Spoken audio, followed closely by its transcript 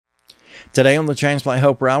Today on the Transplant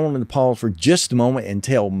Helper, I wanted to pause for just a moment and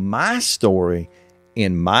tell my story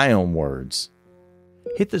in my own words.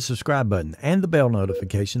 Hit the subscribe button and the bell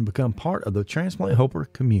notification to become part of the Transplant Helper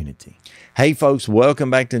community. Hey folks, welcome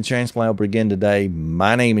back to the Transplant Helper again today.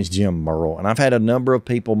 My name is Jim Murrell, and I've had a number of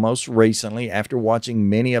people most recently, after watching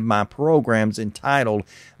many of my programs entitled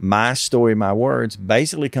My Story, My Words,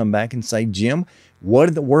 basically come back and say, Jim, what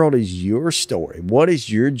in the world is your story? What has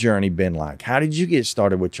your journey been like? How did you get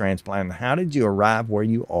started with transplant? How did you arrive where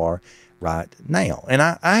you are right now? And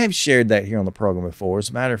I have shared that here on the program before.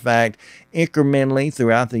 As a matter of fact, incrementally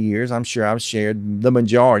throughout the years, I'm sure I've shared the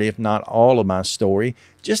majority, if not all of my story,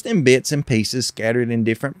 just in bits and pieces scattered in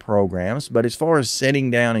different programs. But as far as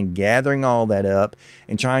sitting down and gathering all that up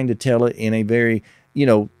and trying to tell it in a very,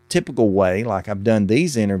 typical way, like I've done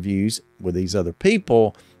these interviews with these other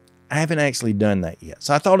people, I haven't actually done that yet.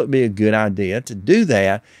 So I thought it'd be a good idea to do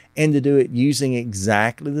that and to do it using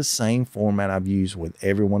exactly the same format I've used with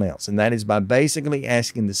everyone else. And that is by basically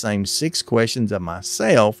asking the same 6 questions of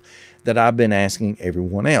myself that I've been asking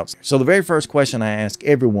everyone else. So the very first question I ask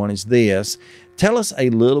everyone is this: tell us a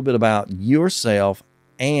little bit about yourself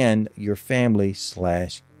and your family /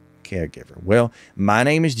 caregiver. Well, my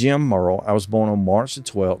name is Jim Murrell. I was born on March the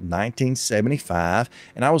 12th, 1975,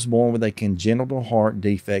 and I was born with a congenital heart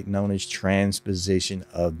defect known as transposition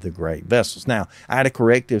of the great vessels. Now, I had a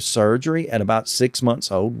corrective surgery at about 6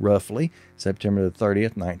 months old, roughly, September the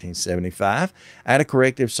 30th, 1975. I had a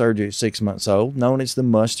corrective surgery at 6 months old, known as the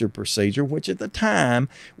mustard procedure, which at the time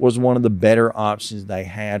was one of the better options they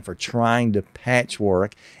had for trying to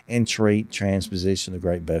patchwork and treat transposition of the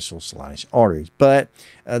great vessels / arteries. But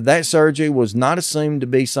that surgery was not assumed to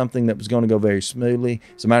be something that was going to go very smoothly.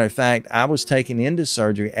 As a matter of fact, I was taken into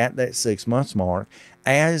surgery at that 6 months mark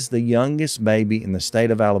as the youngest baby in the state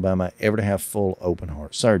of Alabama ever to have full open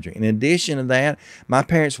heart surgery. In addition to that, my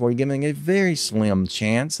parents were giving a very slim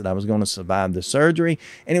chance that I was going to survive the surgery,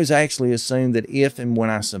 and it was actually assumed that if and when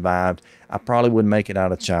I survived, I probably wouldn't make it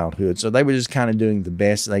out of childhood. So they were just kind of doing the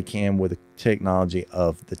best they can with the technology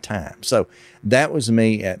of the time. So that was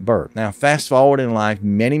me at birth. Now, fast forward in life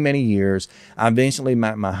many, many years, I eventually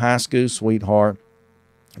met my high school sweetheart,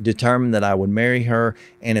 determined that I would marry her,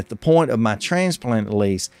 and at the point of my transplant, at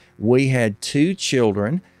least, we had 2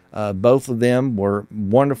 children. Both of them were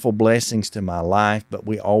wonderful blessings to my life, but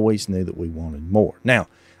we always knew that we wanted more. Now,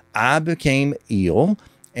 I became ill,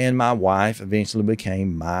 and my wife eventually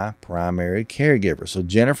became my primary caregiver. So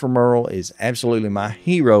Jennifer Murrell is absolutely my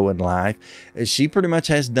hero in life. She pretty much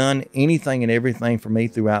has done anything and everything for me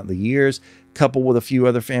throughout the years, coupled with a few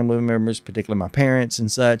other family members, particularly my parents and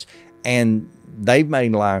such, and they've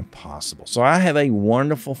made life possible. So I have a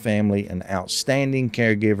wonderful family, an outstanding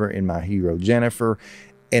caregiver in my hero, Jennifer,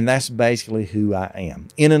 and that's basically who I am.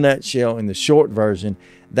 In a nutshell, in the short version,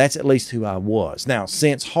 that's at least who I was. Now,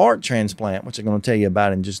 since heart transplant, which I'm going to tell you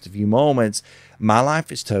about in just a few moments, my life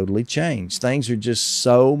has totally changed. Things are just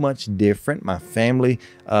so much different. My family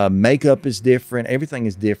makeup is different. Everything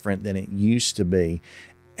is different than it used to be.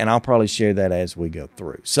 And I'll probably share that as we go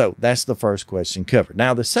through. So that's the first question covered.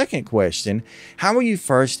 Now, the second question: how were you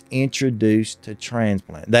first introduced to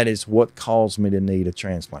transplant? That is, what caused me to need a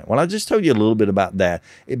transplant? Well, I just told you a little bit about that.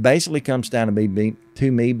 It basically comes down to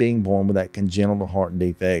me being born with that congenital heart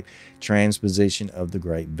defect, transposition of the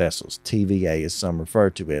great vessels, TVA as some refer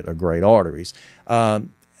to it, or great arteries.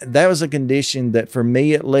 That was a condition that, for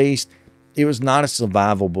me at least, it was not a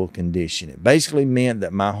survivable condition. It basically meant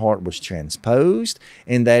that my heart was transposed,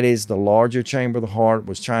 and that is, the larger chamber of the heart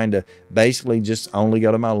was trying to basically just only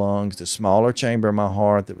go to my lungs. The smaller chamber of my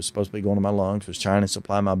heart that was supposed to be going to my lungs was trying to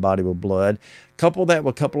supply my body with blood. Couple that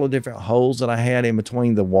with a couple of different holes that I had in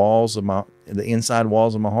between the walls of the inside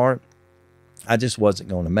walls of my heart, I just wasn't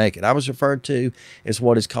going to make it. I was referred to as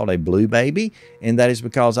what is called a blue baby, and that is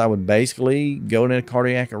because I would basically go into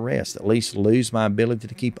cardiac arrest, at least lose my ability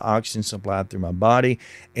to keep oxygen supplied through my body.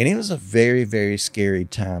 And it was a very, very scary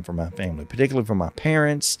time for my family, particularly for my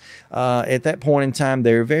parents. At that point in time,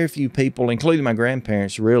 there were very few people, including my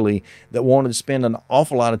grandparents, really, that wanted to spend an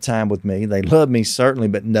awful lot of time with me. They loved me, certainly,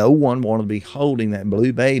 but no one wanted to be holding that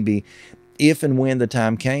blue baby if and when the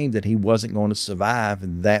time came that he wasn't going to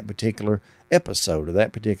survive that particular episode or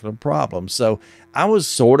that particular problem. So I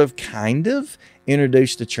was kind of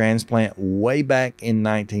introduced to transplant way back in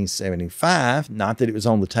 1975. Not that it was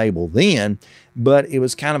on the table then, but it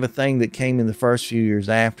was kind of a thing that came in the first few years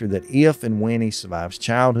after, that if and when he survives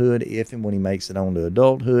childhood, if and when he makes it on to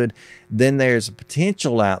adulthood, then there's a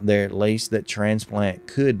potential out there at least that transplant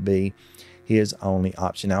could be his only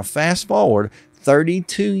option. Now, fast forward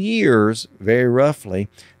 32 years, very roughly,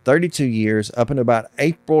 32 years, up in about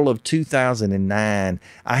April of 2009,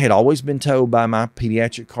 I had always been told by my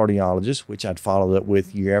pediatric cardiologist, which I'd followed up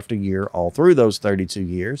with year after year all through those 32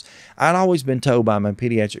 years. I'd always been told by my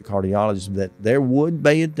pediatric cardiologist that there would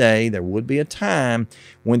be a day, there would be a time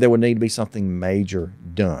when there would need to be something major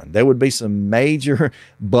done. There would be some major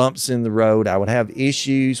bumps in the road. I would have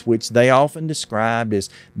issues, which they often described as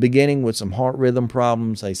beginning with some heart rhythm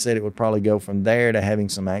problems. They said it would probably go from there to having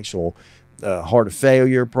some actual heart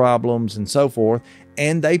failure problems and so forth.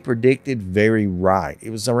 And they predicted very right. It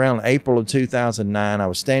was around April of 2009. I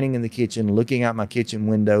was standing in the kitchen, looking out my kitchen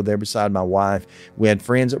window there beside my wife. We had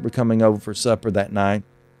friends that were coming over for supper that night.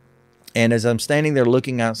 And as I'm standing there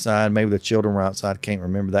looking outside, maybe the children were outside, I can't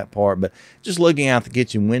remember that part, but just looking out the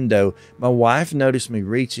kitchen window, my wife noticed me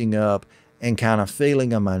reaching up and kind of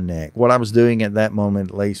feeling on my neck. What I was doing at that moment,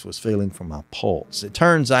 at least, was feeling for my pulse. It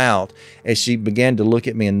turns out, as she began to look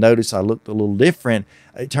at me and notice I looked a little different,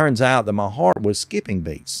 it turns out that my heart was skipping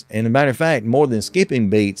beats. And as a matter of fact, more than skipping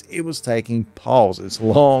beats, it was taking pauses,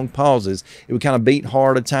 long pauses. It would kind of beat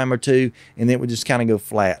hard a time or two, and then it would just kind of go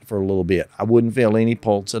flat for a little bit. I wouldn't feel any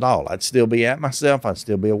pulse at all. I'd still be at myself. I'd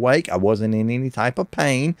still be awake. I wasn't in any type of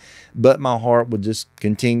pain, but my heart would just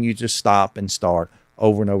continue to stop and start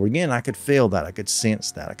over and over again. I could feel that. I could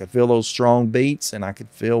sense that. I could feel those strong beats, and I could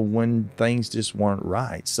feel when things just weren't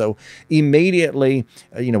right. So immediately,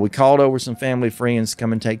 we called over some family friends to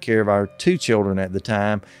come and take care of our 2 children at the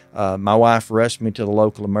time. My wife rushed me to the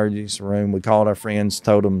local emergency room. We called our friends,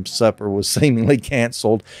 told them supper was seemingly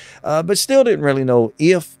canceled, but still didn't really know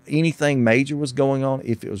if anything major was going on,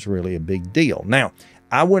 if it was really a big deal. Now,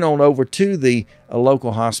 I went on over to the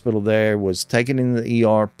local hospital there, was taken in the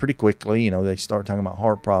ER pretty quickly. They start talking about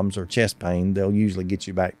heart problems or chest pain. They'll usually get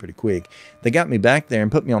you back pretty quick. They got me back there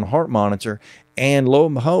and put me on a heart monitor. And lo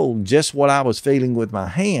and behold, just what I was feeling with my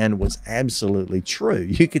hand was absolutely true.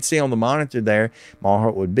 You could see on the monitor there, my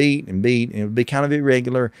heart would beat and beat, and it would be kind of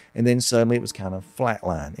irregular. And then suddenly it was kind of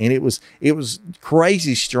flatline. And it was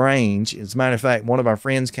crazy strange. As a matter of fact, one of our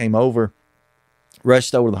friends came over,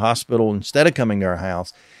 rushed over to the hospital. Instead of coming to our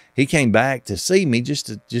house, he came back to see me just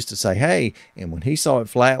to say, hey. And when he saw it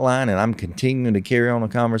flatline and I'm continuing to carry on a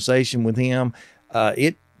conversation with him,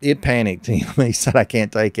 it panicked him. He said, I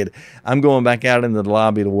can't take it. I'm going back out into the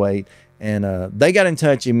lobby to wait. And they got in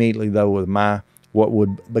touch immediately, though, with what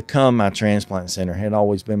would become my transplant center. It had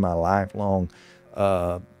always been my lifelong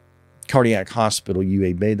cardiac hospital,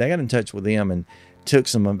 UAB. They got in touch with them and took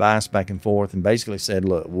some advice back and forth and basically said,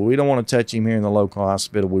 look, we don't want to touch him here in the local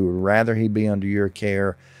hospital. We would rather he be under your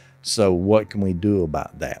care. So what can we do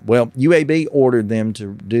about that? Well, UAB ordered them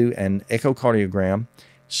to do an echocardiogram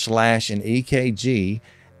 / an EKG.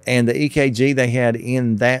 And the EKG they had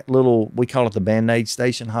in that little, we call it the Band-Aid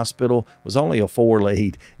Station Hospital, was only a 4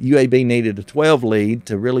 lead. UAB needed a 12 lead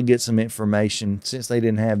to really get some information. Since they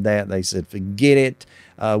didn't have that, they said, forget it.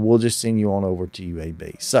 We'll just send you on over to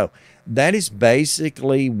UAB. So that is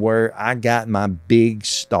basically where I got my big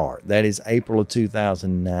start. That is April of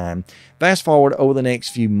 2009. Fast forward over the next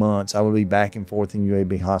few months, I would be back and forth in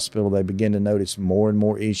UAB hospital. They began to notice more and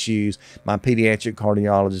more issues. My pediatric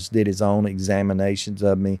cardiologist did his own examinations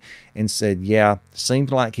of me and said, yeah,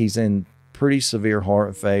 seems like he's in pretty severe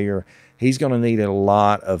heart failure. He's going to need a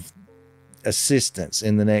lot of assistance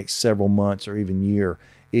in the next several months or even year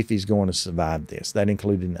if he's going to survive this. That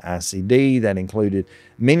included an ICD. That included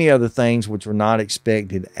many other things which were not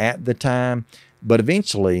expected at the time. But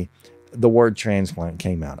eventually, the word transplant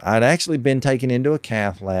came out. I'd actually been taken into a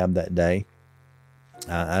cath lab that day.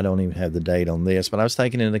 I don't even have the date on this, but I was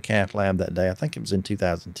taken into the cath lab that day. I think it was in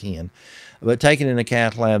 2010. But taken in the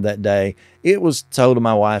cath lab that day, it was told to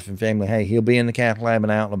my wife and family, hey, he'll be in the cath lab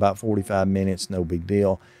and out in about 45 minutes. No big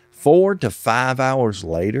deal. 4 to 5 hours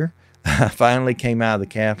later, I finally came out of the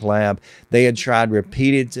cath lab. They had tried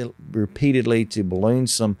repeatedly to balloon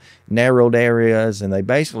some narrowed areas, and they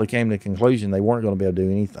basically came to the conclusion they weren't going to be able to do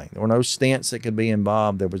anything. There were no stents that could be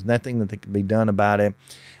involved. There was nothing that could be done about it.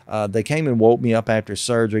 They came and woke me up after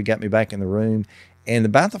surgery, got me back in the room, and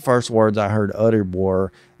about the first words I heard uttered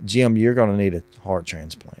were, Jim, you're going to need a heart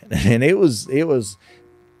transplant. And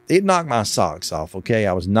it knocked my socks off, okay?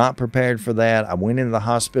 I was not prepared for that. I went into the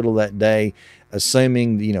hospital that day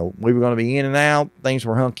assuming, we were going to be in and out. Things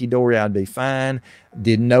were hunky-dory. I'd be fine.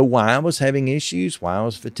 Didn't know why I was having issues, why I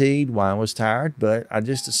was fatigued, why I was tired, but I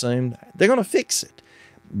just assumed they're going to fix it.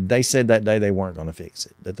 They said that day they weren't going to fix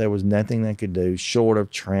it, that there was nothing they could do short of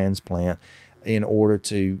transplant in order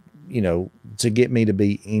to, to get me to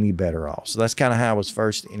be any better off. So that's kind of how I was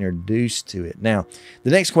first introduced to it. Now,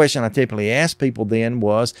 the next question I typically ask people then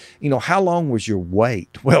was, how long was your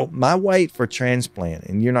wait? Well, my wait for transplant,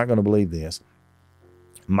 and you're not going to believe this,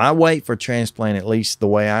 My wait for transplant, at least the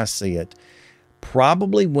way I see it,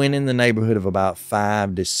 probably went in the neighborhood of about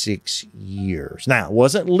 5 to 6 years. Now, it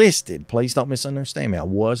wasn't listed. Please don't misunderstand me. I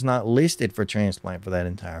was not listed for transplant for that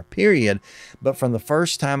entire period. But from the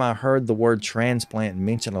first time I heard the word transplant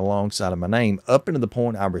mentioned alongside of my name, up into the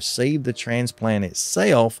point I received the transplant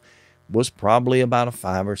itself, was probably about a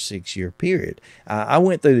 5 or 6 year period. I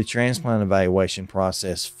went through the transplant evaluation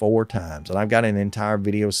process 4 times, and I've got an entire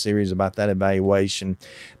video series about that evaluation.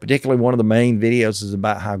 Particularly one of the main videos is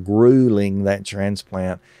about how grueling that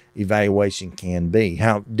transplant evaluation can be,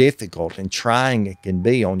 how difficult and trying it can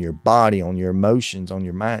be on your body, on your emotions, on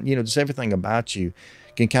your mind. You know, just everything about you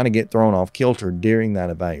can kind of get thrown off kilter during that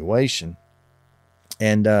evaluation.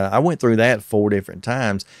 And I went through that 4 different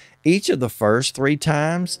times. Each of the first 3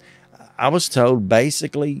 times, I was told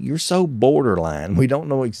basically, you're so borderline. We don't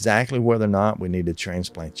know exactly whether or not we need to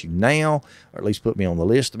transplant you now, or at least put me on the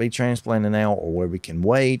list to be transplanted now, or where we can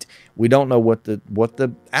wait. We don't know what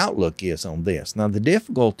the outlook is on this. Now, the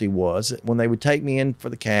difficulty was when they would take me in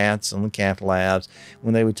for the caths and the cath labs,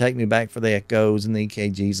 when they would take me back for the echoes and the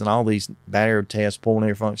EKGs and all these battery tests,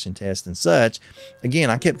 pulmonary function tests and such.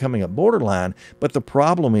 Again, I kept coming up borderline, but the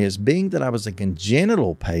problem is, being that I was a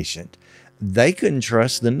congenital patient, they couldn't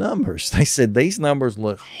trust the numbers. They said, these numbers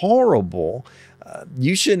look horrible.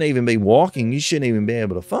 You shouldn't even be walking. You shouldn't even be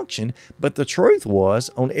able to function. But the truth was,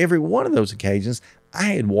 on every one of those occasions, I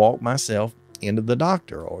had walked myself into the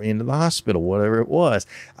doctor or into the hospital, whatever it was.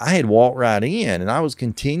 I had walked right in, and I was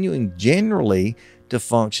continuing generally to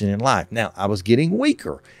function in life. Now, I was getting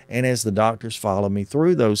weaker, and as the doctors followed me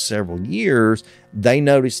through those several years, they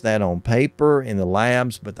noticed that on paper in the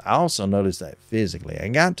labs, but I also noticed that physically. I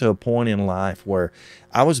got to a point in life where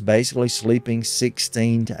I was basically sleeping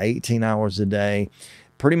 16 to 18 hours a day,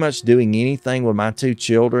 pretty much doing anything with my 2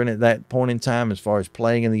 children at that point in time as far as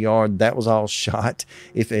playing in the yard. That was all shot.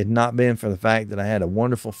 If it had not been for the fact that I had a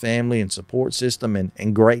wonderful family and support system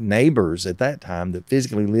and great neighbors at that time that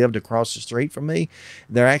physically lived across the street from me,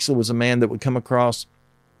 there actually was a man that would come across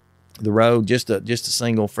the road, just a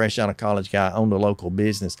single fresh out of college guy, owned a local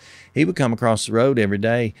business. He would come across the road every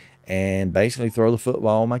day and basically throw the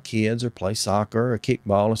football with my kids, or play soccer or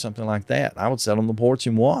kickball or something like that. I would sit on the porch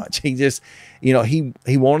and watch. He just, you know, he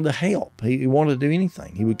wanted to help. He wanted to do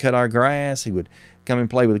anything. He would cut our grass. He would come and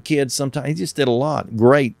play with the kids sometimes. He just did a lot.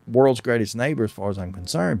 Great, world's greatest neighbor as far as I'm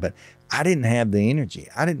concerned. But I didn't have the energy.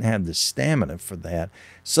 I didn't have the stamina for that.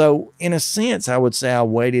 So in a sense, I would say I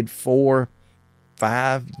waited 4,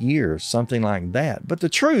 5 years, something like that. But the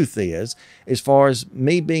truth is, as far as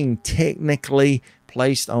me being technically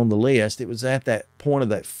placed on the list, it was at that point of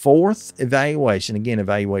that 4th evaluation, again,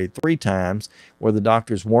 evaluated 3 times, where the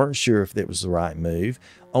doctors weren't sure if that was the right move.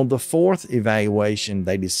 On the 4th evaluation,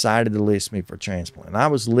 they decided to list me for transplant. I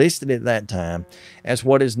was listed at that time as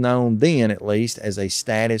what is known then, at least, as a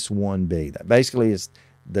status 1B. That basically is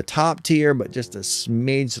the top tier, but just a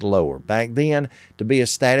smidge lower. Back then, to be a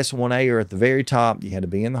status 1A or at the very top, you had to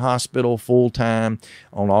be in the hospital full time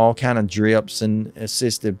on all kind of drips and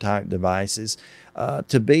assistive type devices.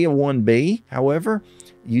 To be a 1B, however,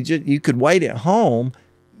 you could wait at home.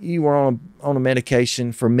 You were on a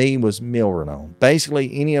medication. For me, was Murrell.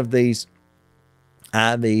 Basically, any of these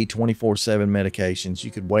IV 24/7 medications,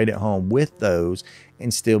 you could wait at home with those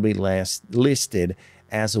and still be listed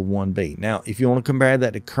as a 1B. Now, if you want to compare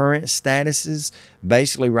that to current statuses,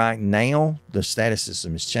 basically right now, the status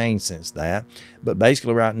system has changed since that, but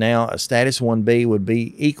basically right now, a status 1B would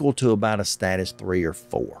be equal to about a status 3 or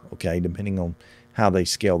 4, okay, depending on how they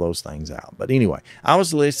scale those things out. But anyway, I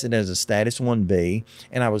was listed as a status 1B,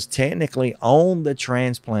 and I was technically on the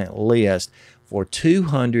transplant list for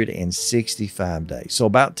 265 days. So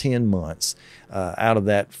about 10 months out of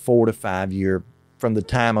that 4 to 5 year, from the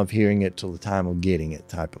time of hearing it till the time of getting it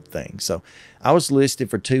type of thing. So I was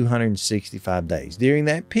listed for 265 days. During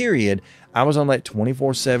that period, I was on that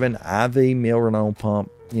 24/7 IV Murrell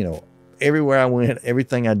pump, you know, everywhere I went,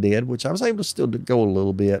 everything I did, which I was able to still go a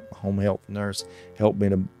little bit. Home health nurse helped me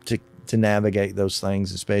to navigate those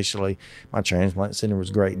things, especially my transplant center was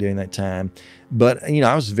great during that time. But, you know,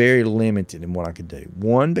 I was very limited in what I could do.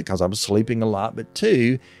 1, because I was sleeping a lot, but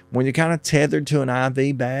 2, when you're kind of tethered to an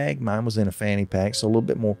IV bag, mine was in a fanny pack, so a little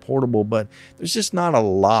bit more portable, but there's just not a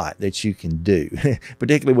lot that you can do,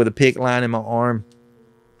 particularly with a PICC line in my arm.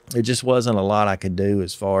 There just wasn't a lot I could do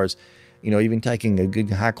as far as, you know, even taking a good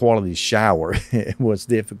high quality shower. It was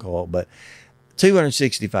difficult, but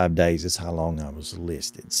 265 days is how long I was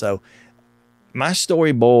listed. So my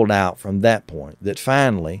story boiled out from that point, that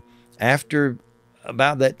finally, after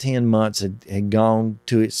about that 10 months had gone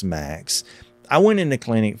to its max, I went in the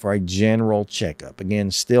clinic for a general checkup. Again,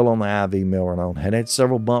 still on the IV Murrell. Had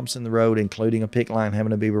several bumps in the road, including a PICC line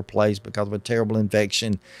having to be replaced because of a terrible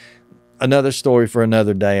infection. Another story for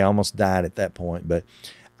another day. I almost died at that point. But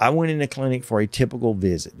I went in the clinic for a typical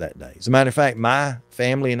visit that day. As a matter of fact, my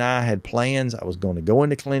family and I had plans. I was going to go in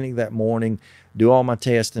the clinic that morning, do all my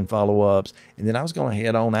tests and follow-ups, and then I was going to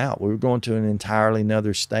head on out. We were going to an entirely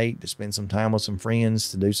another state to spend some time with some friends,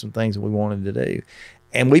 to do some things that we wanted to do.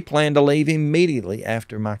 And we planned to leave immediately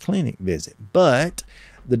after my clinic visit. But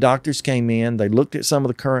the doctors came in. They looked at some of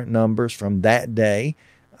the current numbers from that day.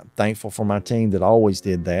 I'm thankful for my team that always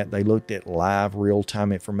did that. They looked at live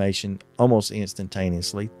real-time information almost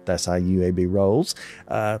instantaneously. That's how UAB rolls,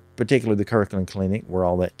 particularly the Kirkland Clinic where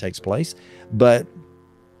all that takes place. But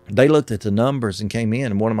they looked at the numbers and came in,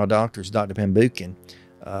 and one of my doctors, Dr. Pambukin,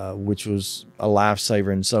 which was a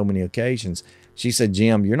lifesaver in so many occasions, she said,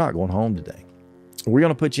 Jim, you're not going home today. We're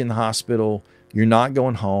going to put you in the hospital. You're not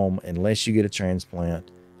going home unless you get a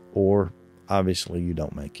transplant, or obviously you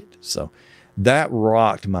don't make it. So that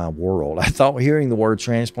rocked my world. I thought hearing the word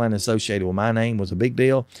transplant associated with my name was a big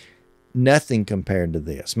deal. Nothing compared to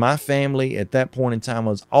this. My family at that point in time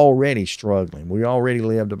was already struggling. We already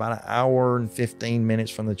lived about an hour and 15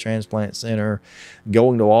 minutes from the transplant center.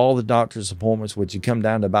 Going to all the doctor's appointments, which had come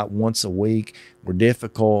down to about once a week, were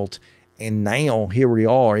difficult. And now here we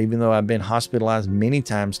are, even though I've been hospitalized many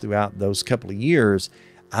times throughout those couple of years,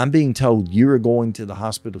 I'm being told you're going to the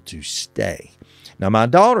hospital to stay. Now, my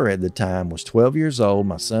daughter at the time was 12 years old.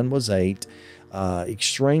 My son was 8.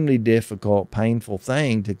 Extremely difficult, painful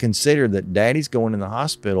thing to consider that daddy's going in the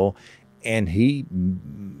hospital and he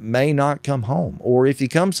may not come home. Or if he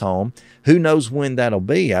comes home, who knows when that'll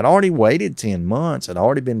be. I'd already waited 10 months. I'd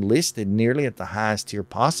already been listed nearly at the highest tier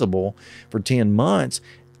possible for 10 months.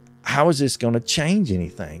 How is this going to change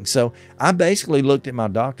anything? So I basically looked at my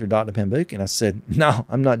doctor, Dr. Pambukin, and I said, no,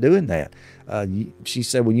 I'm not doing that. She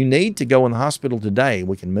said, well, you need to go in the hospital today.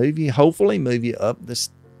 We can move you, hopefully move you up the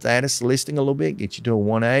status listing a little bit, get you to a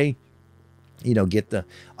 1A, get the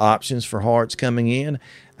options for hearts coming in.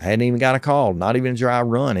 I hadn't even got a call, not even a dry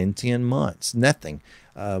run in 10 months, nothing.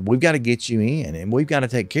 We've got to get you in, and we've got to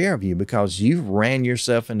take care of you because you've ran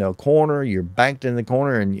yourself into a corner. You're backed in the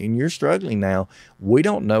corner, and you're struggling now. We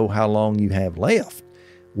don't know how long you have left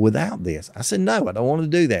without this. I said, no, I don't want to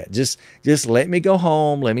do that. Just let me go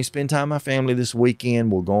home. Let me spend time with my family this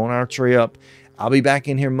weekend. We'll go on our trip. I'll be back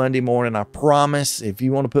in here Monday morning. I promise. If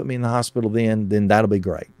you want to put me in the hospital then that'll be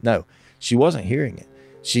great. No, she wasn't hearing it.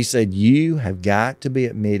 She said, you have got to be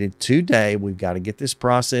admitted today. We've got to get this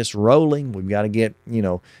process rolling. We've got to get,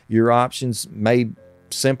 your options made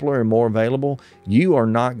simpler and more available. You are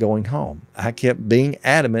not going home. I kept being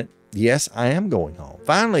adamant. Yes, I am going home.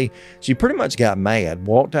 Finally, she pretty much got mad,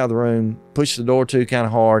 walked out of the room, pushed the door to kind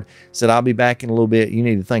of hard, said, I'll be back in a little bit. You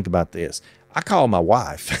need to think about this. I called my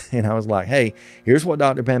wife and I was like, hey, here's what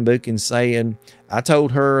Dr. Pambukin's saying. I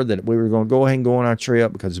told her that we were going to go ahead and go on our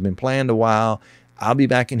trip because it's been planned a while. I'll be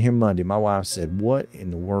back in here Monday. My wife said, what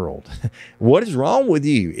in the world? What is wrong with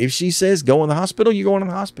you? If she says go in the hospital, you're going in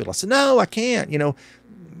the hospital. I said, no, I can't.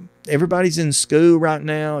 Everybody's in school right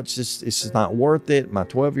now. It's just not worth it. My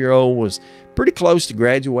 12-year-old was pretty close to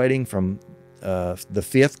graduating from the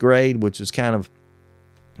 5th grade, which was kind of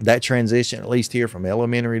that transition, at least here from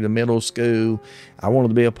elementary to middle school. I wanted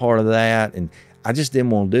to be a part of that, and I just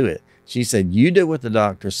didn't want to do it. She said, you do what the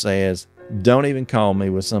doctor says. Don't even call me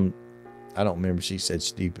with some, I don't remember she said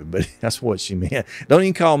stupid, but that's what she meant. Don't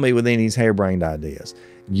even call me with any of these harebrained ideas.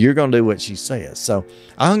 You're going to do what she says. So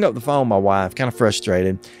I hung up the phone with my wife, kind of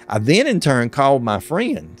frustrated. I then in turn called my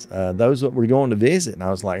friends, those that were going to visit. And I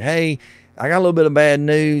was like, hey, I got a little bit of bad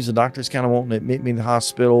news. The doctor's kind of wanting to admit me to the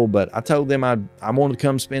hospital, but I told them I wanted to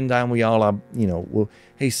come spend time with y'all.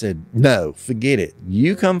 He said, no, forget it.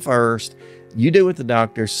 You come first. You do what the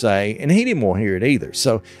doctors say. And he didn't want to hear it either.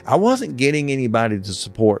 So I wasn't getting anybody to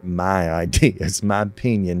support my ideas, my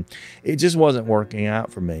opinion. It just wasn't working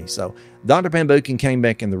out for me. So Dr. Pambukin came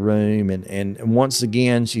back in the room and once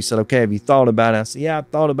again, she said, okay, have you thought about it? I said, yeah, I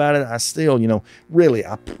thought about it. I still, really,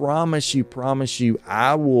 I promise you,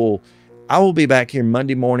 I will be back here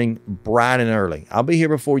Monday morning, bright and early. I'll be here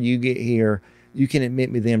before you get here. You can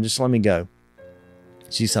admit me then. Just let me go.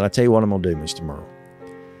 She said, I'll tell you what I'm going to do, Mr. Murrell.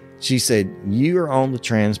 She said, you are on the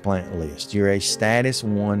transplant list. You're a status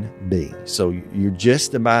 1B. So you're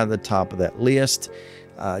just about the top of that list.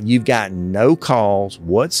 You've got no calls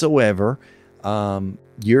whatsoever.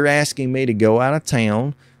 You're asking me to go out of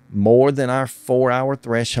town more than our 4-hour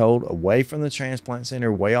threshold, away from the transplant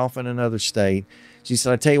center, way off in another state. She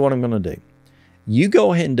said, I tell you what I'm going to do. You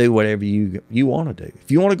go ahead and do whatever you want to do.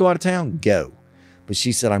 If you want to go out of town, go. But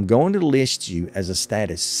she said, I'm going to list you as a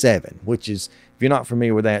status 7, which is, if you're not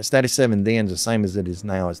familiar with that, status 7 then is the same as it is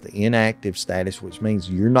now. It's the inactive status, which means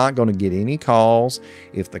you're not going to get any calls.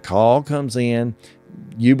 If the call comes in,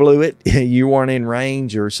 you blew it, you weren't in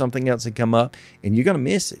range, or something else had come up, and you're going to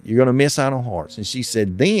miss it. You're going to miss out on hearts. And she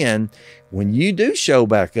said, then when you do show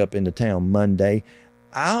back up into town Monday,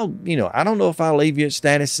 I don't know if I'll leave you at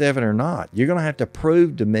status 7 or not. You're going to have to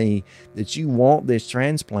prove to me that you want this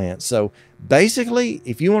transplant. So basically,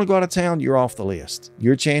 if you want to go out of town, you're off the list.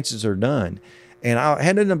 Your chances are done. And I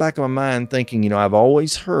had it in the back of my mind thinking, I've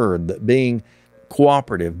always heard that being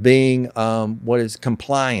cooperative, being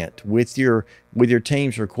compliant with your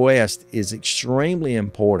team's request is extremely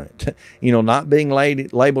important. Not being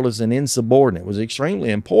labeled as an insubordinate was extremely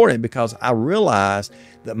important, because I realized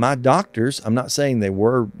that my doctors, I'm not saying they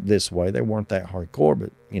were this way, they weren't that hardcore,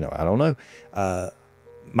 but I don't know.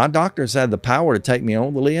 My doctors had the power to take me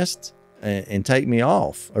on the list and take me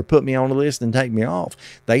off, or put me on the list and take me off.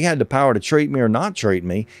 They had the power to treat me or not treat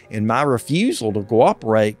me, and my refusal to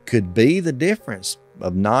cooperate could be the difference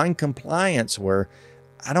of non-compliance, where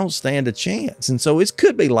I don't stand a chance. And so it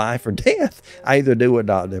could be life or death. I either do what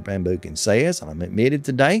Dr. Bambukin says, and I'm admitted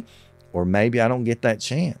today, or maybe I don't get that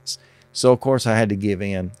chance. So of course I had to give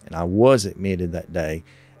in, and I was admitted that day,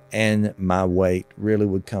 and my weight really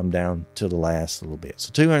would come down to the last little bit.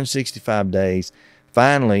 So 265 days,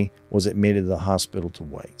 finally was admitted to the hospital to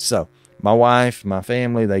wait. So my wife, my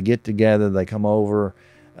family, they get together, they come over,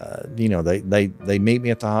 they meet me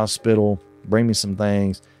at the hospital, bring me some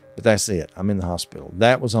things, but that's it. I'm in the hospital.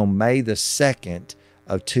 That was on May the 2nd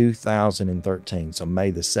of 2013. So May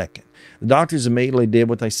the 2nd. The doctors immediately did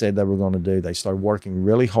what they said they were going to do. They started working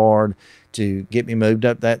really hard to get me moved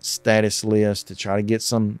up that status list, to try to get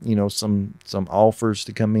some offers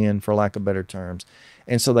to come in, for lack of better terms.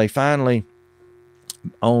 And so they finally,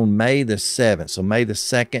 on May the 7th, so May the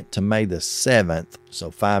 2nd to May the 7th, so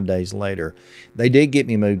 5 days later, they did get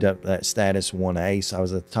me moved up that status 1A. So I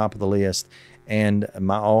was at the top of the list, and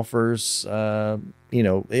my offers, at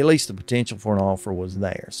least the potential for an offer was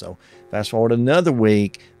there. So fast forward another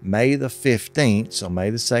week, May the 15th, so May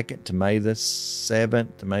the 2nd to May the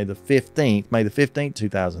 7th to May the 15th,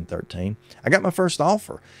 2013, I got my first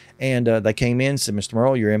offer. And they came in and said, Mr.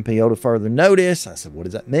 Murrell, you're MPO to further notice. I said, what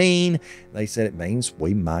does that mean? They said, it means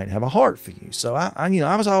we might have a heart for you. So I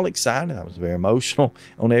was all excited. I was very emotional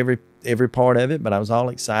on every part of it, but I was all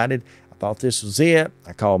excited. I thought this was it.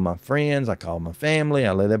 I called my friends. I called my family.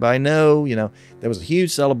 I let everybody know, there was a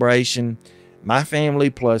huge celebration. My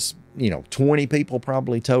family plus 20 people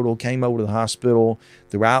probably total came over to the hospital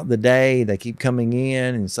throughout the day. They keep coming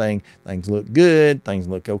in and saying, things look good, things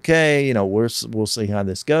look okay, we'll see how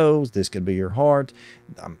this goes. This could be your heart.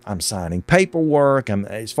 I'm signing paperwork.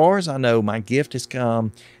 As far as I know, my gift has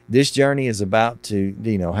come. This journey is about to,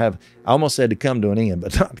 I almost said to come to an end,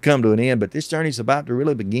 but not to come to an end, but this journey is about to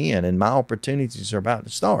really begin, and my opportunities are about to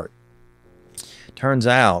start. Turns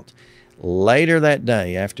out later that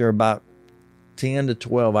day, after about 10 to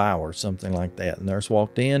 12 hours, something like that, the nurse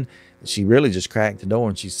walked in. She really just cracked the door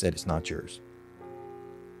and she said, it's not yours.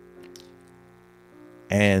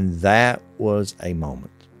 And that was a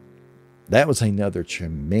moment. That was another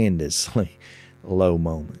tremendously low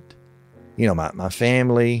moment. My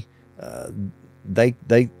family, they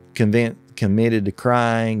committed to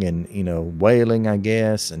crying and, wailing, I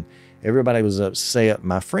guess. And everybody was upset.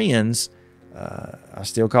 My friends, I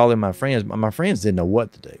still call them my friends, but my friends didn't know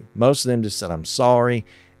what to do. Most of them just said, I'm sorry.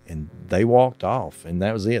 And they walked off, and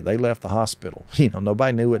that was it. They left the hospital.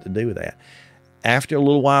 Nobody knew what to do with that. After a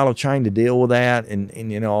little while of trying to deal with that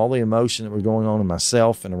and all the emotion that was going on in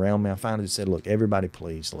myself and around me, I finally said, look, everybody,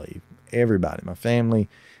 please leave. Everybody, my family,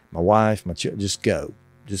 my wife, my children, just go.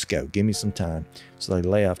 Give me some time. So they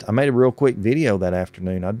left. I made a real quick video that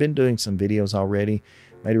afternoon. I'd been doing some videos already.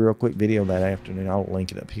 Made a real quick video that afternoon. I'll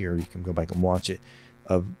link it up here. You can go back and watch it,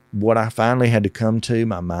 of what I finally had to come to,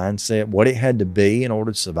 my mindset, what it had to be in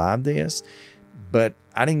order to survive this. But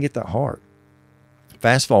I didn't get that heart.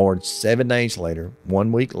 Fast forward 7 days later,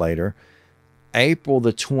 1 week later, April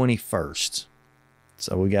the 21st.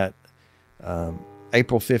 So we got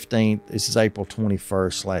April 15th. This is April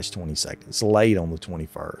 21st/22nd. It's late on the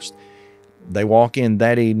 21st. They walk in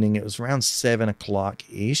that evening. It was around 7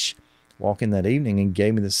 o'clock-ish. Walk in that evening and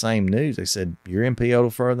gave me the same news. They said, you're MPO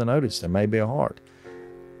to further notice. There may be a heart.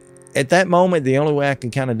 At that moment, the only way I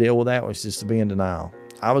could kind of deal with that was just to be in denial.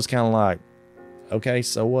 I was kind of like, okay,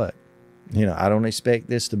 so what? I don't expect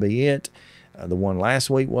this to be it. The one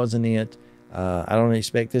last week wasn't it. I don't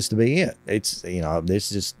expect this to be it. It's,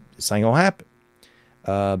 this ain't gonna happen.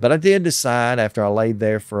 But I did decide, after I laid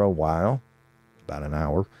there for a while, about an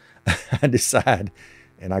hour, I decide,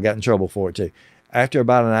 and I got in trouble for it too. After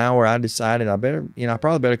about an hour, I decided I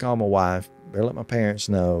probably better call my wife, better let my parents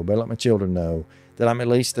know, better let my children know that at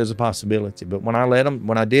least there's a possibility. But when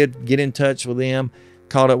I did get in touch with them,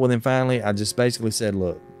 caught up with them finally, I just basically said,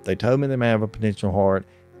 look, they told me they may have a potential heart.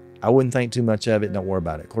 I wouldn't think too much of it. Don't worry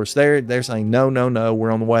about it. Of course, they're saying, no,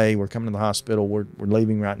 we're on the way. We're coming to the hospital. We're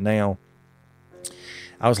leaving right now.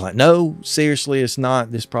 I was like, no, seriously, it's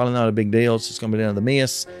not. This is probably not a big deal. It's just going to be another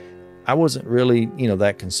miss. I wasn't really,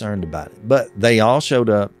 that concerned about it. But they all showed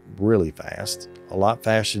up really fast, a lot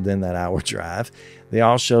faster than that hour drive. They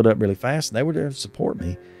all showed up really fast. They were there to support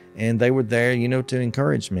me, and they were there, to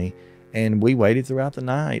encourage me. And we waited throughout the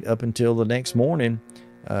night up until the next morning,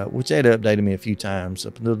 which they had updated me a few times.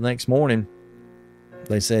 Up until the next morning,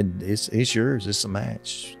 they said, it's yours. It's a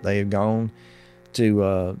match. They had gone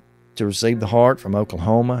to receive the heart from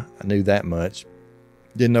Oklahoma. I knew that much.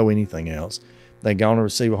 Didn't know anything else. They'd gone to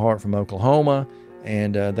receive a heart from Oklahoma,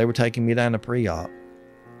 and they were taking me down to pre-op.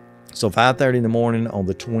 So 5:30 in the morning on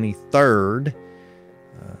the 23rd,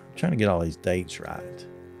 I'm trying to get all these dates right.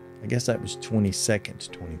 I guess that was 22nd,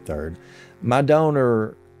 23rd. My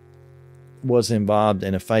donor was involved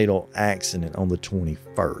in a fatal accident on the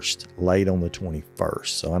 21st, late on the 21st.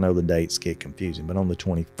 So I know the dates get confusing, but on the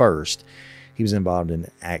 21st, he was involved in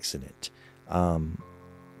an accident.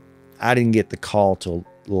 I didn't get the call till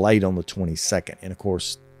late on the 22nd. And of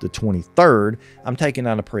course, the 23rd, I'm taking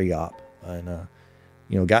out a pre-op and,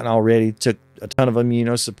 gotten all ready, took a ton of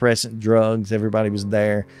immunosuppressant drugs. Everybody was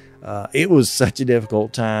there. It was such a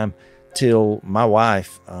difficult time till my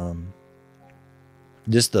wife,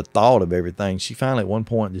 just the thought of everything, she finally at one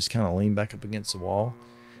point just kind of leaned back up against the wall,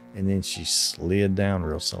 and then she slid down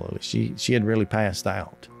real slowly. She had really passed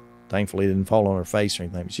out. Thankfully, it didn't fall on her face or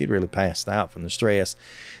anything, but she'd really passed out from the stress.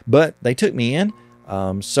 But they took me in.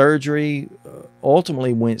 Surgery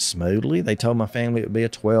ultimately went smoothly. They told my family it would be a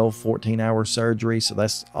 12, 14-hour surgery, so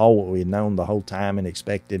that's all what we had known the whole time and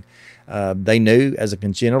expected. They knew as a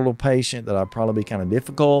congenital patient that I'd probably be kind of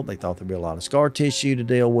difficult. They thought there'd be a lot of scar tissue to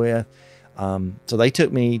deal with. So they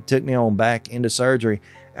took me on back into surgery.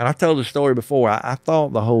 And I've told the story before. I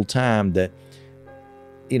thought the whole time that,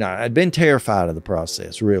 I'd been terrified of the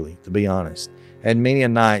process, really, to be honest. Had many a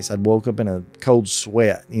nights I'd woke up in a cold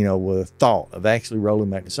sweat, with a thought of actually rolling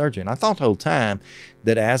back to surgery. And I thought the whole time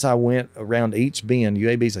that as I went around each bend,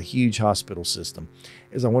 UAB is a huge hospital system.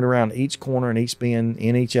 As I went around each corner and each bend,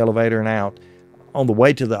 in each elevator and out, on the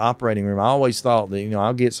way to the operating room, I always thought that,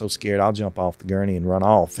 I'll get so scared I'll jump off the gurney and run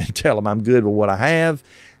off and tell them I'm good with what I have.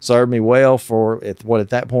 Served me well for what at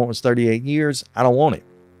that point was 38 years. I don't want it.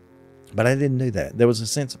 But I didn't do that. There was a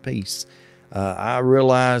sense of peace. I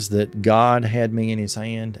realized that God had me in his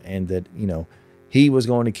hand, and that, he was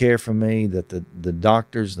going to care for me, that the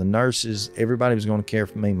doctors, the nurses, everybody was going to care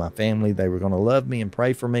for me, my family. They were going to love me and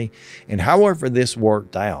pray for me. And however this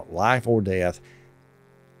worked out, life or death,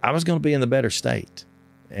 I was going to be in the better state.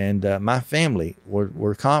 And my family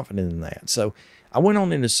were confident in that. So I went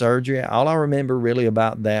on into surgery. All I remember really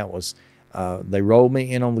about that was they rolled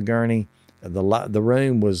me in on the gurney. The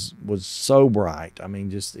room was so bright. I mean,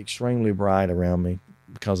 just extremely bright around me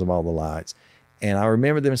because of all the lights. And I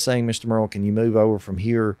remember them saying, Mr. Murrell, can you move over from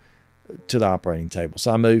here to the operating table?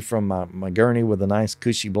 So I moved from my gurney with a nice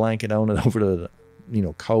cushy blanket on it over to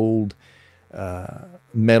the, cold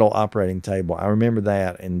metal operating table. I remember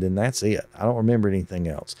that. And then that's it. I don't remember anything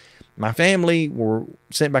else. My family were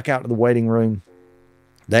sent back out to the waiting room.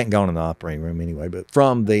 They hadn't gone in the operating room anyway, but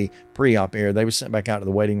from the pre-op area, they were sent back out to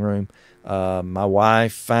the waiting room. My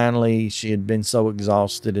wife, finally, she had been so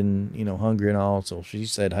exhausted and, hungry and all. So she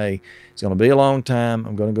said, hey, it's going to be a long time.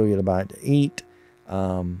 I'm going to go get a bite to eat.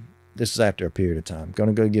 This is after a period of time. I'm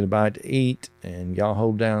going to go get a bite to eat, and y'all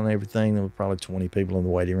hold down everything. There were probably 20 people in the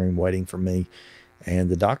waiting room waiting for me. And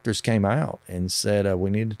the doctors came out and said,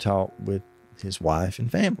 we need to talk with his wife and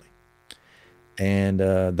family. And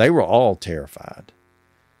they were all terrified,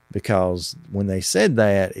 because when they said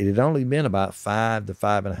that, it had only been about 5 to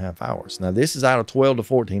 5.5 hours. Now, this is out of 12 to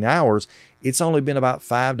 14 hours. It's only been about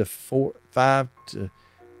 5 to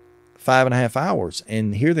 5.5 hours.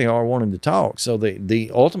 And here they are wanting to talk. So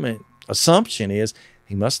the ultimate assumption is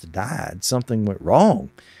he must have died. Something went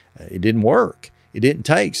wrong. It didn't work. It didn't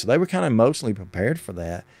take. So they were kind of emotionally prepared for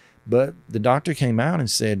that. But the doctor came out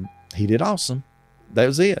and said, he did awesome. That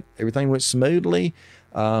was it. Everything went smoothly.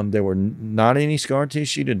 There were not any scar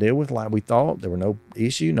tissue to deal with like we thought. There were no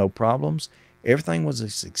issue, no problems. Everything was a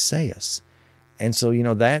success. And so,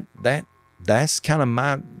 that's kind of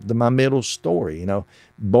my middle story.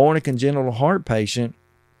 Born a congenital heart patient,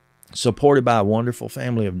 supported by a wonderful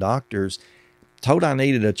family of doctors, told I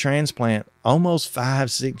needed a transplant almost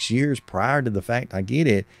 5-6 years prior to the fact I get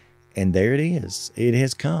it. And there it is. It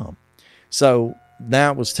has come. So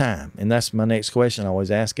now it was time. And that's my next question I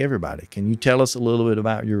always ask everybody. Can you tell us a little bit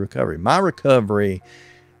about your recovery? My recovery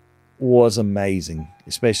was amazing,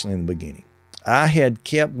 especially in the beginning. I had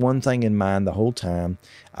kept one thing in mind the whole time.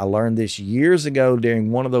 I learned this years ago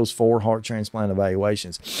during one of those 4 heart transplant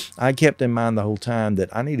evaluations. I kept in mind the whole time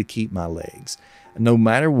that I need to keep my legs. No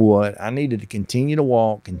matter what, I needed to continue to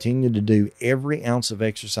walk, continue to do every ounce of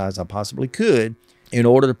exercise I possibly could in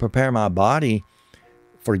order to prepare my body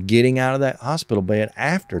for getting out of that hospital bed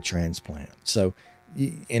after transplant. So,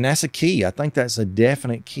 and that's a key. I think that's a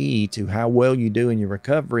definite key to how well you do in your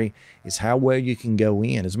recovery is how well you can go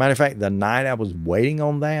in. As a matter of fact, the night I was waiting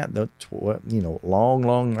on that, the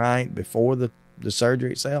long night before the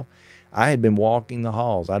surgery itself, I had been walking the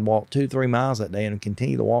halls. I'd walk 2-3 miles that day and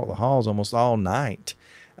continue to walk the halls almost all night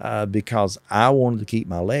because I wanted to keep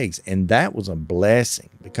my legs. And that was a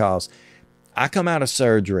blessing because I come out of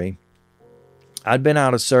surgery. I'd been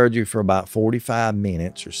out of surgery for about 45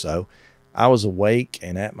 minutes or so. I was awake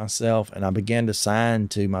and at myself, and I began to sign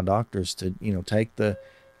to my doctors to, take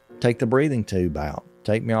the breathing tube out,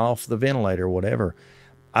 take me off the ventilator or whatever.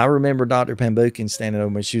 I remember Dr. Pambukin standing over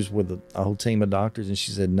me. She was with a whole team of doctors, and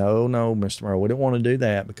she said, no, Mr. Murrell, we don't want to do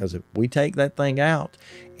that because if we take that thing out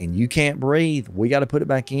and you can't breathe, we got to put it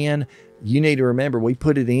back in. You need to remember we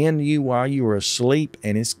put it in you while you were asleep,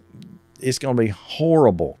 and it's going to be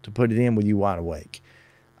horrible to put it in with you wide awake.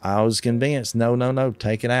 I was convinced, no,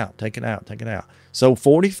 take it out. So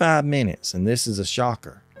 45 minutes, and this is a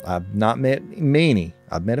shocker. I've not met many.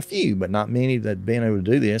 I've met a few, but not many that have been able to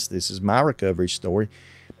do this. This is my recovery story.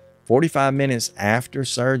 45 minutes after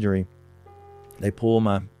surgery, they pull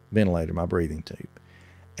my ventilator, my breathing tube,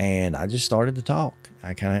 and I just started to talk.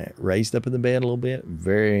 I kind of raised up in the bed a little bit,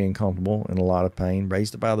 very uncomfortable and a lot of pain,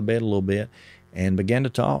 raised up out of the bed a little bit and began to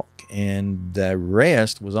talk. And the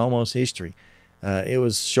rest was almost history. It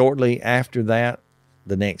was shortly after that,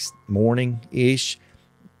 the next morning-ish,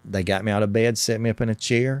 they got me out of bed, set me up in a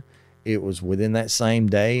chair. It was within that same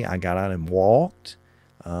day I got out and walked.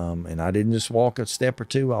 And I didn't just walk a step or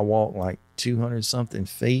two. I walked like 200-something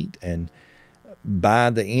feet. And by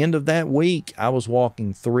the end of that week, I was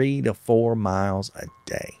walking 3 to 4 miles a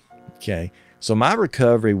day. Okay. So my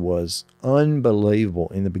recovery was unbelievable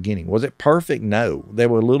in the beginning. Was it perfect? No. There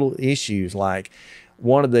were little issues like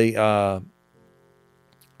one of the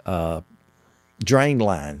drain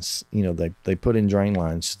lines. They put in drain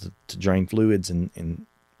lines to drain fluids and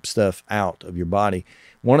stuff out of your body.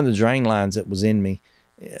 One of the drain lines that was in me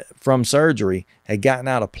from surgery had gotten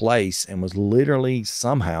out of place and was literally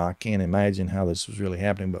somehow, I can't imagine how this was really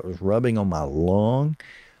happening, but was rubbing on my lung.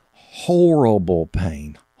 Horrible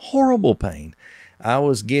pain. I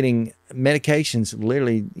was getting medications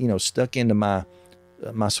literally, stuck into my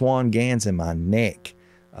swan gans in my neck.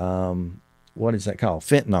 What is that called?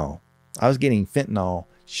 Fentanyl. I was getting fentanyl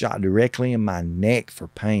shot directly in my neck for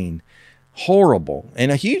pain. Horrible. And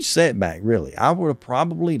a huge setback, really. I would have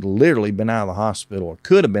probably literally been out of the hospital, or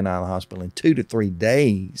could have been out of the hospital in 2 to 3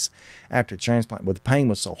 days after transplant, but the pain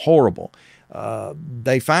was so horrible.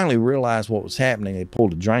 They finally realized what was happening. They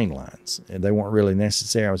pulled the drain lines, and they weren't really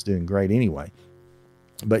necessary. I was doing great anyway.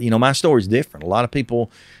 But, my story's different. A lot of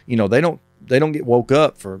people, they don't get woke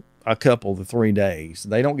up for a couple to 3 days.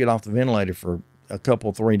 They don't get off the ventilator for a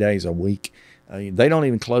couple, 3 days a week. They don't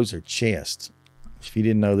even close their chest. If you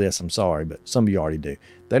didn't know this, I'm sorry, but some of you already do.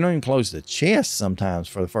 They don't even close the chest sometimes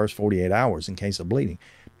for the first 48 hours in case of bleeding.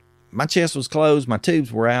 My chest was closed. My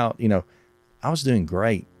tubes were out. I was doing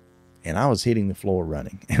great, and I was hitting the floor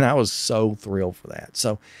running, and I was so thrilled for that.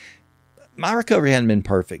 So my recovery hadn't been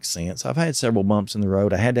perfect since. I've had several bumps in the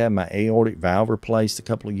road. I had to have my aortic valve replaced a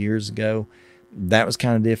couple of years ago. That was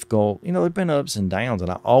kind of difficult. There've been ups and downs,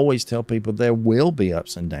 and I always tell people there will be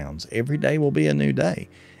ups and downs. Every day will be a new day.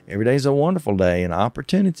 Every day is a wonderful day, an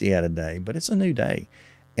opportunity at a day, but it's a new day,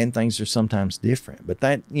 and things are sometimes different. But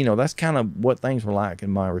that's kind of what things were like in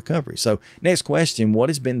my recovery. So next question, what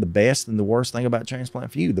has been the best and the worst thing about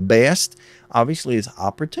transplant for you? The best, obviously, is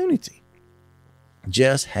opportunity.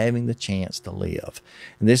 Just having the chance to live.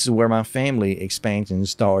 And this is where my family expansion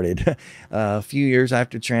started. A few years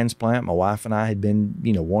after transplant, my wife and I had been,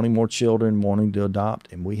 wanting more children, wanting to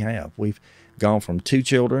adopt, and we have. We've gone from 2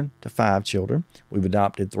 children to 5 children. We've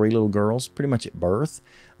adopted 3 little girls pretty much at birth.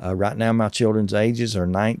 Right now, my children's ages are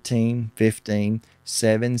 19, 15,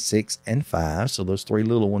 7, 6, and 5. So those 3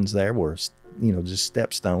 little ones there were, just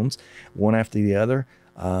stepstones, one after the other.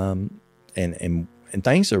 And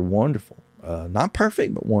things are wonderful. Not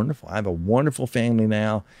perfect, but wonderful. I have a wonderful family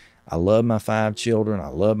now. I love my 5 children. I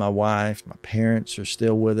love my wife. My parents are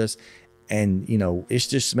still with us. And, you know, it's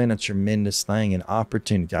just been a tremendous thing, an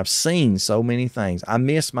opportunity. I've seen so many things. I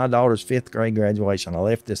missed my daughter's 5th grade graduation. I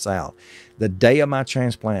left this out. The day of my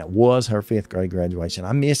transplant was her 5th grade graduation.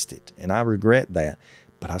 I missed it, and I regret that.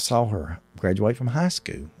 But I saw her graduate from high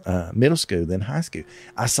school, middle school, then high school.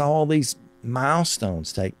 I saw all these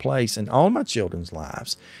milestones take place in all my children's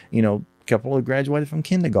lives. You know, a couple who graduated from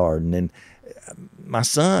kindergarten, and my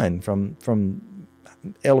son from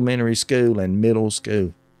elementary school and middle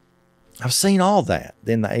school. I've seen all that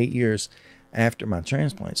in the 8 years after my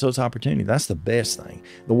transplant. So it's opportunity. That's the best thing.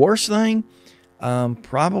 The worst thing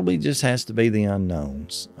probably just has to be the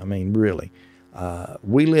unknowns. I mean, really.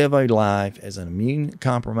 We live a life as an immune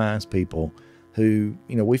compromised people who,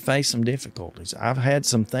 you know, we face some difficulties. I've had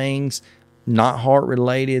some things not heart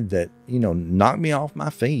related that, you know, knocked me off my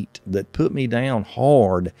feet, that put me down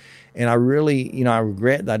hard. And I really, you know, I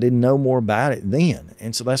regret that I didn't know more about it then.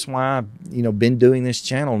 And so that's why I've, you know, been doing this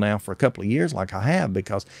channel now for a couple of years like I have,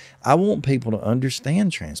 because I want people to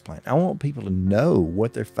understand transplant. I want people to know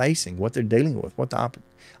what they're facing, what they're dealing with, what the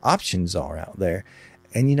options are out there.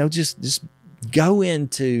 And, you know, just go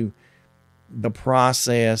into the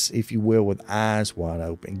process, if you will, with eyes wide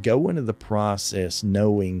open. Go into the process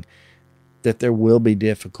knowing that there will be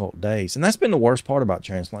difficult days. And that's been the worst part about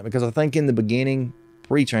transplant, because I think in the beginning,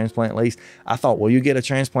 pre-transplant at least, I thought, well, you get a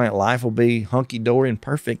transplant, life will be hunky-dory and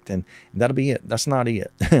perfect, and that'll be it. That's not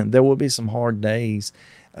it. There will be some hard days,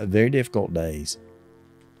 very difficult days,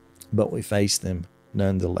 but we face them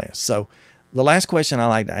nonetheless. So the last question I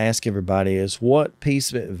like to ask everybody is, what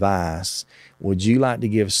piece of advice would you like to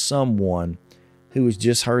give someone who has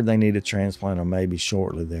just heard they need a transplant or maybe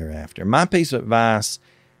shortly thereafter? My piece of advice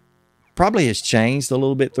probably has changed a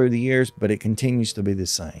little bit through the years, but it continues to be the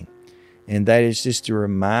same. And that is just to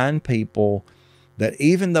remind people that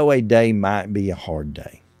even though a day might be a hard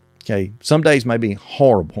day, okay, some days may be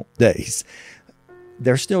horrible days,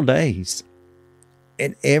 they're still days.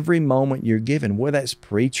 And every moment you're given, whether that's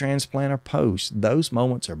pre-transplant or post, those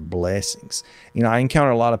moments are blessings. You know, I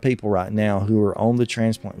encounter a lot of people right now who are on the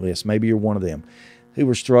transplant list. Maybe you're one of them who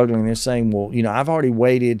are struggling. They're saying, well, you know, I've already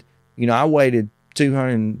waited, you know, I waited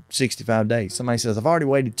 265 days. Somebody says, I've already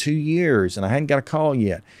waited 2 years and I hadn't got a call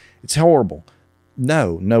yet. It's horrible.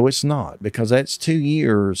 No, it's not, because that's 2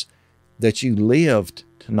 years that you lived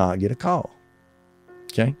to not get a call.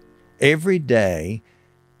 Okay. Every day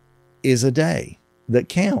is a day that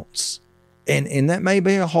counts. And that may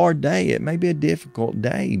be a hard day. It may be a difficult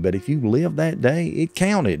day, but if you live that day, it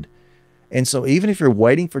counted. And so even if you're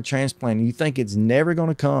waiting for transplant and you think it's never going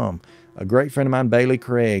to come, a great friend of mine, Bailey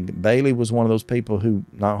Craig, Bailey was one of those people who,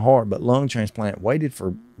 not heart, but lung transplant, waited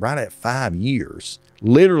for right at 5 years,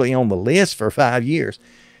 literally on the list for 5 years,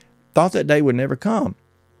 thought that day would never come.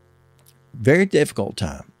 Very difficult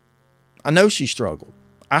time. I know she struggled.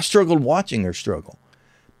 I struggled watching her struggle,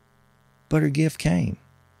 but her gift came.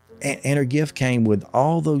 And her gift came with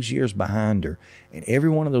all those years behind her and every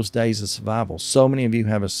one of those days of survival. So many of you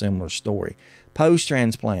have a similar story.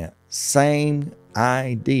 Post-transplant, same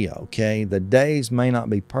idea, okay? The days may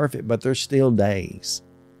not be perfect, but they're still days.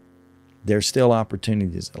 There's still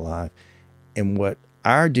opportunities in life. And what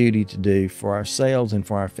our duty to do for ourselves and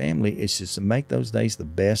for our family is just to make those days the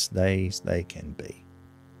best days they can be.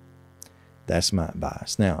 That's my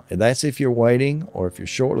advice. Now, that's if you're waiting or if you're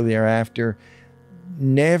shortly thereafter.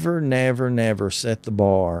 Never, never, never set the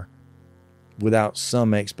bar without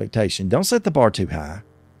some expectation. Don't set the bar too high.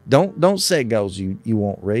 Don't set goals you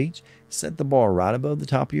won't reach. Set the bar right above the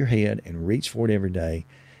top of your head and reach for it every day.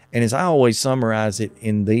 And as I always summarize it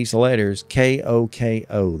in these letters,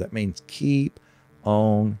 KOKO, that means keep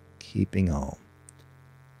on keeping on.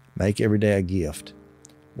 Make every day a gift.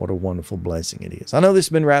 What a wonderful blessing it is. I know this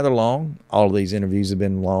has been rather long. All of these interviews have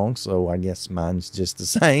been long, so I guess mine's just the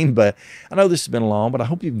same. But I know this has been long, but I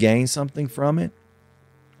hope you've gained something from it.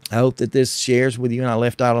 I hope that this shares with you, and I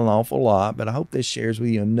left out an awful lot, but I hope this shares with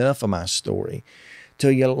you enough of my story to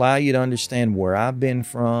allow you to understand where I've been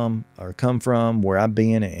from or come from, where I've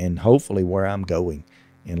been, and hopefully where I'm going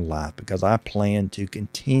in life, because I plan to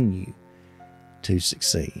continue to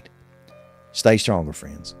succeed. Stay stronger,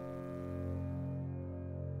 friends.